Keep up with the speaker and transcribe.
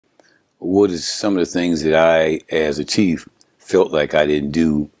what is some of the things that I, as a chief, felt like I didn't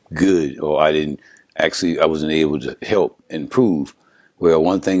do good, or I wasn't able to help improve. Well,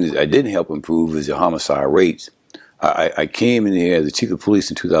 one thing that I didn't help improve is the homicide rates. I came in here as the chief of police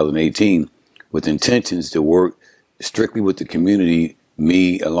in 2018 with intentions to work strictly with the community,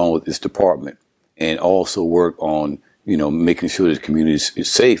 me along with this department, and also work on, making sure the community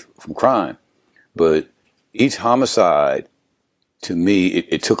is safe from crime. But each homicide, to me,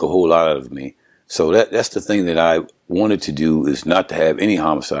 it took a whole lot out of me. So that's the thing that I wanted to do, is not to have any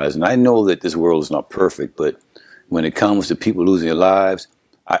homicides. And I know that this world is not perfect, but when it comes to people losing their lives,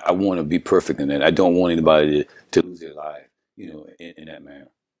 I want to be perfect in that. I don't want anybody to lose their life, in that manner.